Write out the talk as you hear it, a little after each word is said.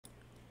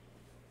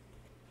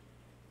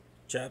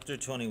Chapter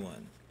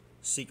 21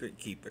 Secret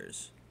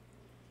Keepers.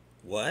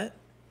 What?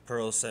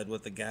 Pearl said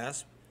with a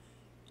gasp.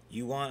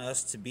 You want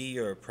us to be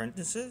your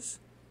apprentices?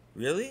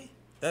 Really?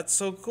 That's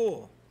so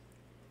cool.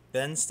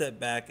 Ben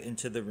stepped back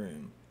into the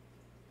room.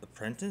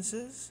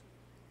 Apprentices?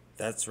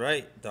 That's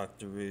right,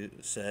 Dr. Wu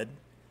said.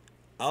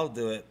 I'll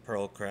do it,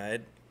 Pearl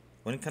cried.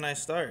 When can I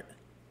start?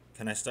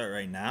 Can I start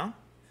right now?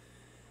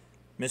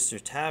 Mr.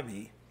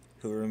 Tabby,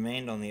 who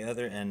remained on the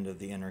other end of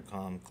the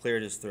intercom,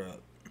 cleared his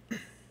throat.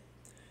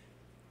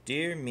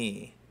 Dear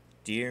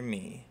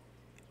me,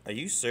 are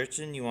you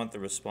certain you want the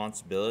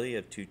responsibility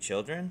of 2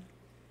 children?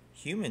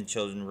 Human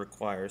children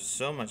require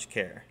so much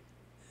care.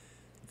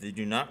 They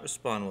do not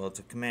respond well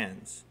to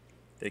commands.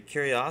 Their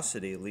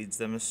curiosity leads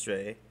them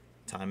astray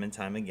time and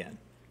time again.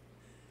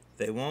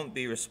 They won't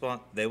be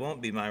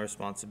my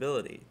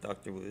responsibility,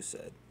 Dr. Wu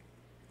said.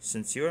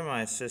 Since you are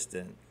my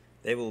assistant,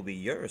 they will be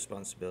your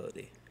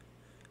responsibility.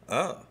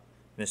 Oh,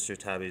 Mr.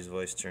 Tabby's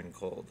voice turned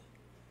cold.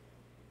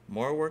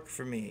 More work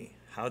for me.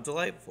 How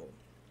delightful.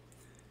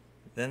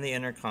 Then the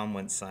intercom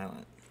went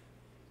silent.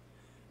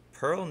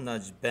 Pearl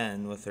nudged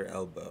Ben with her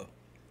elbow.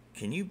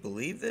 Can you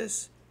believe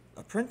this?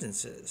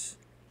 Apprentices.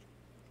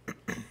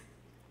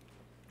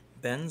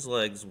 Ben's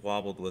legs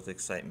wobbled with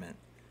excitement.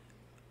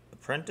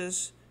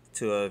 Apprentice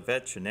to a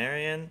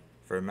veterinarian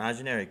for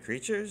imaginary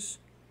creatures?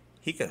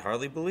 He could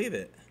hardly believe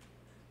it.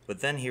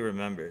 But then he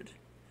remembered.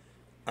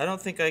 I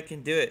don't think I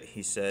can do it,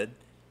 he said,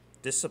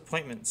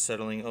 disappointment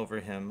settling over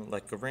him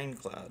like a rain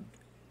cloud.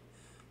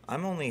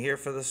 I'm only here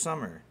for the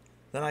summer.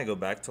 Then I go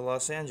back to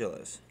Los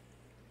Angeles.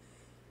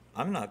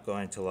 I'm not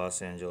going to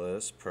Los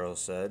Angeles, Pearl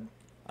said.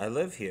 I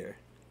live here.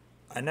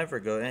 I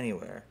never go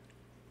anywhere.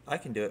 I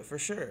can do it for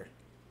sure.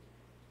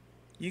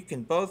 You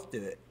can both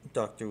do it,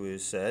 Dr. Wu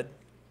said.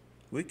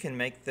 We can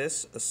make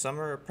this a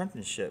summer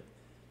apprenticeship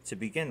to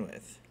begin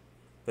with,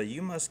 but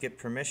you must get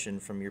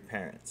permission from your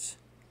parents.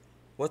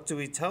 What do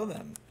we tell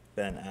them?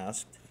 Ben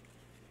asked.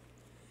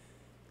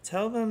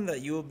 Tell them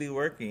that you will be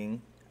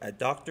working at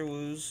Dr.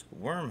 Wu's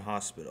worm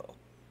hospital.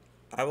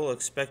 I will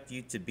expect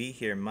you to be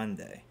here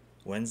Monday,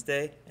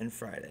 Wednesday, and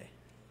Friday.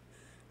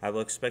 I will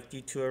expect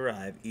you to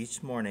arrive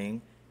each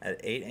morning at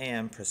 8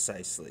 a.m.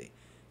 precisely,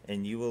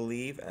 and you will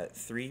leave at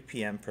 3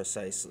 p.m.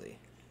 precisely.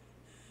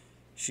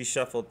 She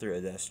shuffled through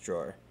a desk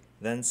drawer,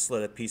 then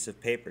slid a piece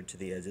of paper to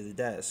the edge of the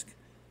desk,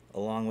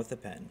 along with a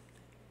pen.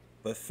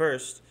 But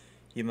first,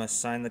 you must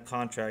sign the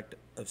contract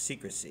of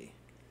secrecy.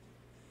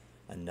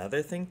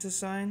 Another thing to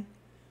sign?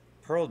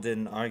 Pearl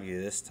didn't argue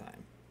this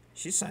time.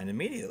 She signed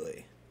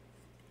immediately.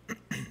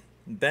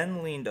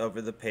 Ben leaned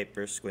over the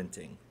paper,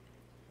 squinting.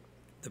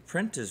 The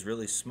print is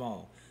really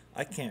small.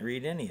 I can't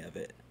read any of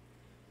it.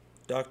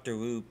 Dr.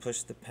 Wu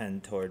pushed the pen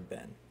toward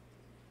Ben.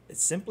 It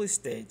simply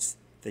states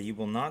that you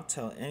will not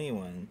tell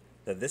anyone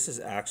that this is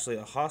actually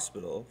a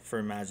hospital for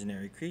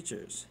imaginary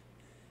creatures,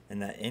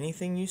 and that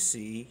anything you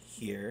see,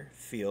 hear,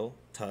 feel,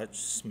 touch,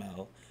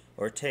 smell,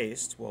 or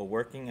taste while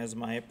working as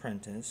my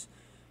apprentice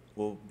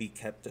will be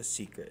kept a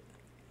secret.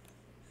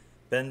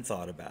 Ben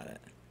thought about it.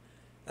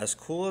 As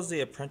cool as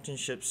the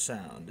apprenticeship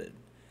sounded,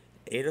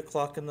 8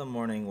 o'clock in the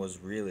morning was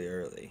really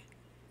early.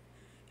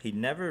 He'd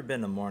never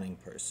been a morning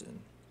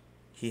person.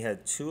 He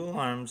had 2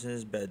 alarms in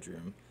his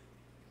bedroom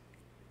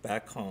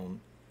back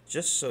home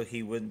just so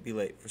he wouldn't be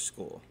late for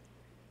school.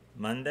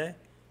 Monday,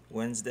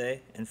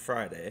 Wednesday, and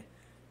Friday,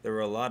 there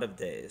were a lot of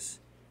days.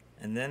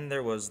 And then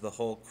there was the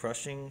whole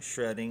crushing,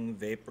 shredding,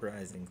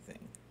 vaporizing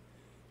thing.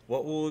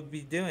 What will we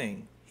be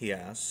doing? He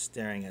asked,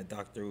 staring at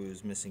Dr.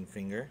 Wu's missing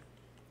finger.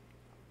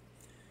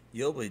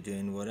 You'll be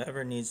doing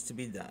whatever needs to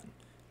be done,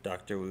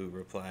 Dr. Wu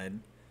replied.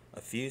 A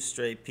few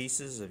stray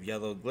pieces of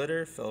yellow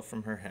glitter fell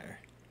from her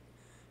hair.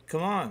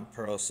 Come on,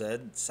 Pearl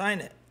said. Sign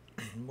it.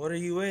 What are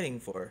you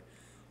waiting for?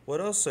 What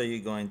else are you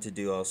going to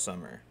do all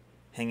summer?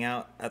 Hang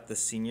out at the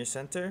senior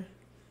center?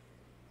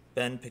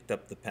 Ben picked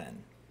up the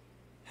pen.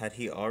 Had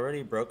he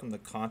already broken the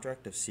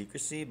contract of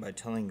secrecy by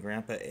telling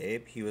Grandpa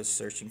Abe he was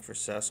searching for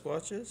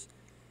Sasquatches?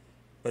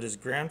 But his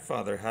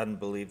grandfather hadn't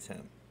believed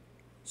him,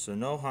 so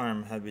no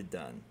harm had been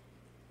done.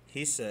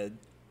 He signed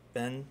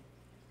Ben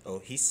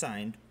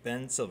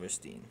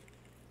Silverstein.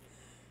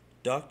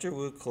 Dr.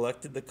 Wu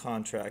collected the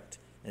contract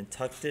and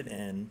tucked it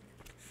in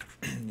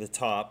the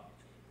top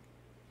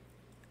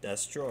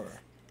desk drawer.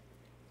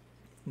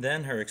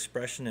 Then her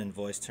expression and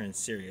voice turned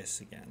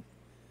serious again.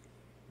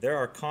 There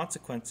are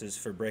consequences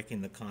for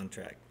breaking the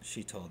contract,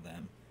 she told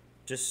them,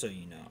 just so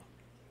you know.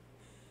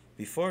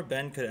 Before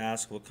Ben could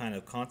ask what kind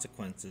of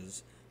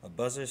consequences, a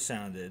buzzer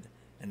sounded,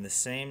 and the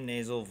same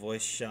nasal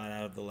voice shot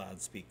out of the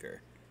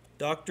loudspeaker.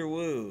 Dr.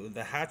 Wu,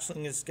 the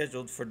hatchling is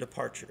scheduled for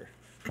departure.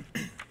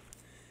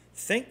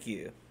 Thank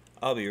you.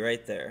 I'll be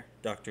right there,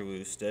 Dr.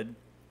 Wu stood.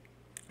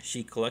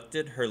 She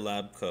collected her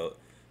lab coat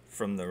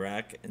from the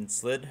rack and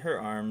slid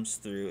her arms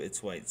through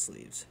its white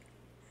sleeves.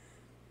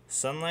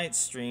 Sunlight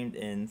streamed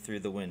in through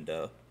the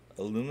window,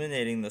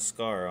 illuminating the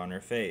scar on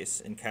her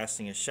face and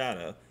casting a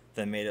shadow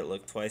that made it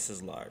look twice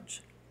as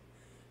large.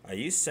 Are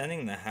you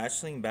sending the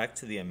hatchling back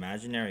to the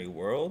imaginary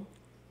world?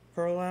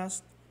 Pearl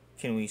asked.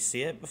 Can we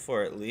see it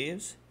before it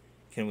leaves?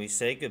 Can we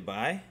say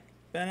goodbye?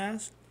 Ben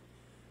asked.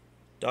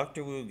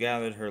 Dr. Wu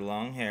gathered her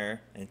long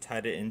hair and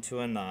tied it into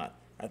a knot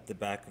at the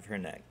back of her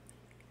neck.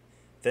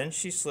 Then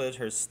she slid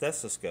her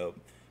stethoscope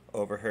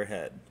over her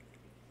head.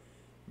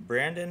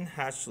 Brandon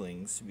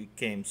hatchlings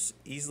became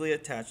easily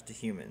attached to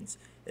humans.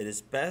 It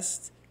is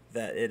best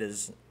that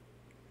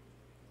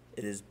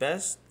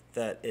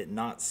it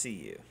not see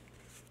you.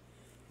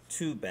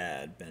 Too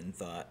bad, Ben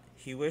thought.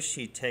 He wished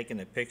he'd taken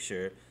a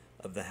picture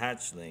of the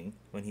hatchling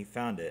when he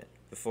found it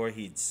before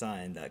he'd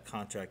signed that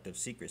contract of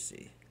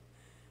secrecy.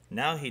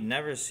 Now he'd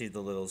never see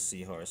the little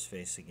seahorse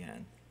face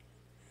again.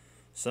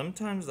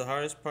 Sometimes the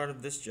hardest part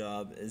of this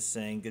job is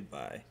saying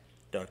goodbye,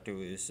 Dr.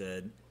 Wu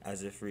said,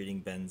 as if reading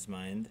Ben's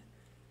mind.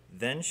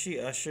 Then she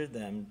ushered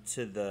them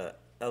to the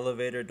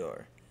elevator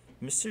door.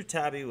 Mr.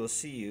 Tabby will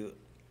see you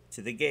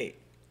to the gate.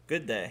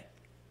 Good day.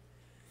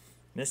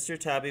 Mr.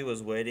 Tabby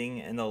was waiting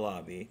in the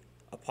lobby,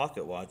 a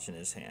pocket watch in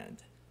his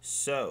hand.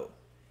 So,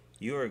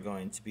 you are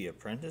going to be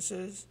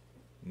apprentices?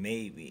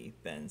 Maybe,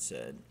 Ben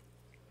said,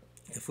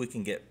 if we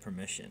can get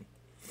permission.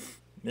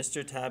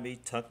 Mr. Tabby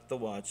tucked the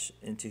watch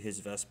into his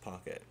vest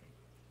pocket.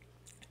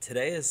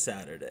 Today is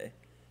Saturday.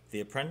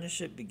 The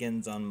apprenticeship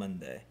begins on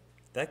Monday.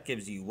 That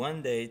gives you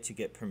 1 day to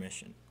get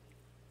permission.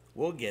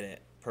 We'll get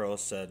it, Pearl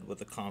said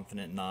with a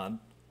confident nod.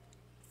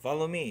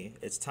 Follow me.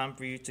 It's time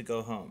for you to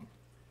go home.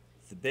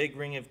 The big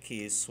ring of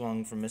keys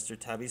swung from Mr.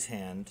 Tabby's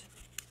hand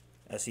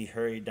as he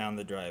hurried down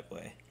the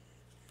driveway.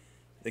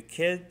 The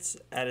kids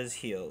at his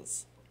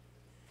heels.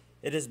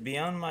 It is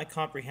beyond my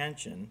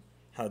comprehension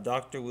how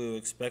Dr. Wu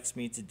expects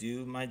me to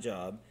do my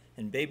job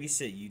and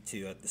babysit you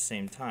two at the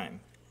same time.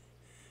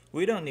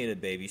 We don't need a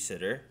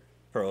babysitter,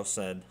 Pearl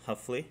said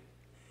huffily.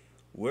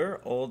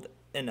 We're old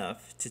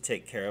enough to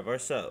take care of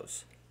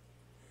ourselves.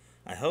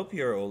 I hope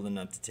you're old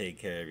enough to take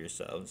care of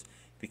yourselves,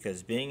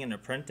 because being an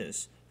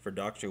apprentice for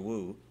Dr.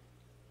 Wu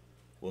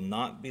will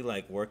not be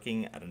like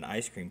working at an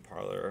ice cream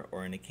parlor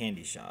or in a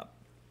candy shop.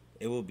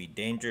 It will be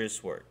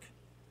dangerous work,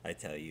 I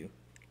tell you,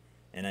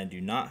 and I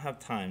do not have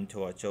time to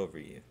watch over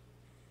you.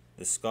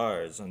 The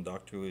scars on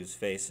Dr. Wu's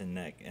face and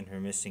neck and her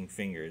missing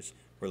fingers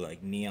were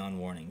like neon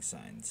warning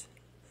signs.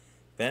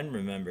 Ben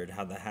remembered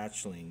how the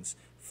hatchling's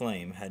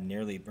flame had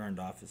nearly burned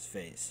off his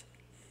face.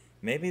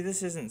 Maybe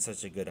this isn't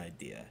such a good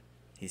idea,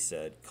 he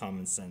said,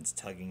 common sense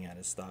tugging at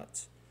his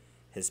thoughts.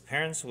 His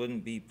parents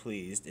wouldn't be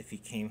pleased if he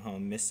came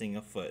home missing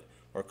a foot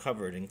or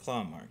covered in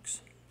claw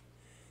marks.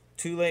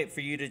 Too late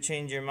for you to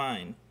change your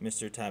mind,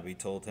 Mr. Tabby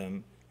told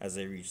him as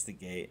they reached the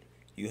gate.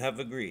 You have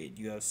agreed.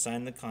 You have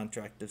signed the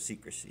contract of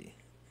secrecy.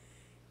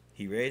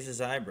 He raised his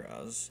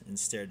eyebrows and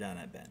stared down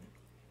at Ben.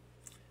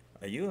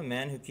 Are you a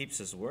man who keeps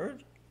his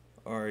word,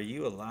 or are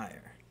you a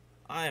liar?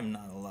 I am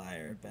not a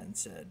liar, Ben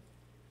said.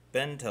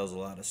 Ben tells a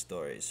lot of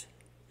stories.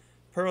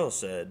 Pearl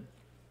said,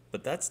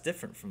 but that's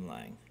different from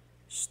lying.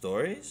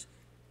 Stories?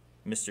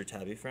 Mr.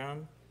 Tabby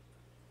frowned.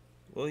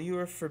 Well, you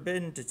are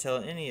forbidden to tell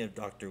any of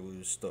Dr.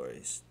 Wu's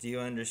stories. Do you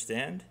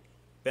understand?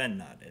 Ben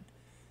nodded.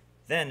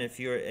 Then, if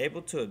you are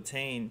able to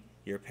obtain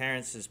your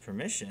parents'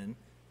 permission,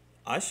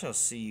 I shall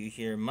see you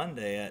here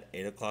Monday at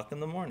 8 o'clock in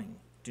the morning.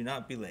 Do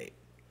not be late.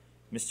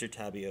 Mr.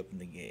 Tabby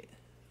opened the gate.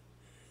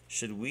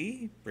 Should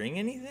we bring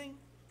anything?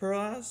 Pearl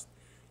asked.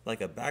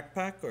 Like a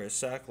backpack or a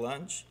sack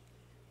lunch?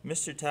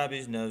 Mr.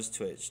 Tabby's nose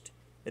twitched.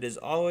 It is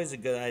always a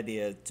good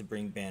idea to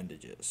bring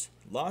bandages.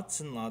 Lots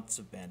and lots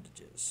of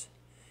bandages.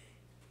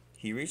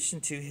 He reached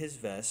into his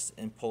vest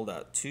and pulled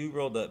out 2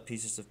 rolled-up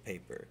pieces of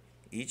paper,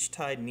 each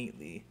tied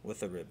neatly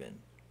with a ribbon.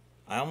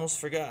 I almost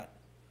forgot.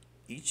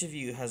 Each of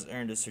you has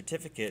earned a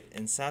certificate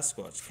in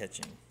Sasquatch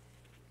catching.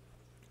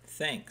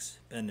 Thanks,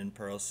 Ben and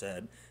Pearl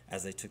said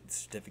as they took the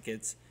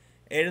certificates.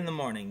 8 in the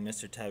morning,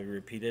 Mr. Tabby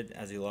repeated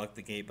as he locked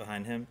the gate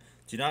behind him.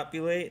 Do not be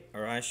late,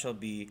 or I shall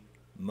be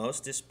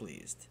most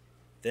displeased.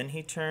 Then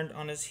he turned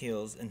on his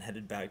heels and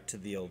headed back to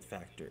the old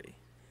factory.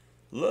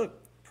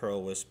 Look,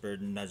 Pearl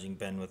whispered, nudging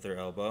Ben with her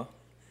elbow.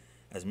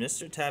 As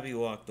Mr. Tabby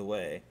walked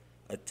away,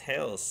 a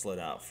tail slid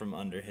out from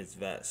under his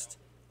vest,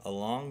 a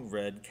long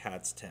red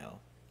cat's tail,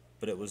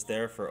 but it was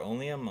there for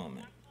only a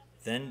moment,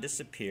 then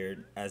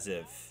disappeared as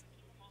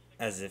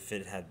if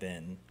it had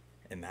been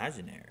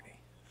imaginary.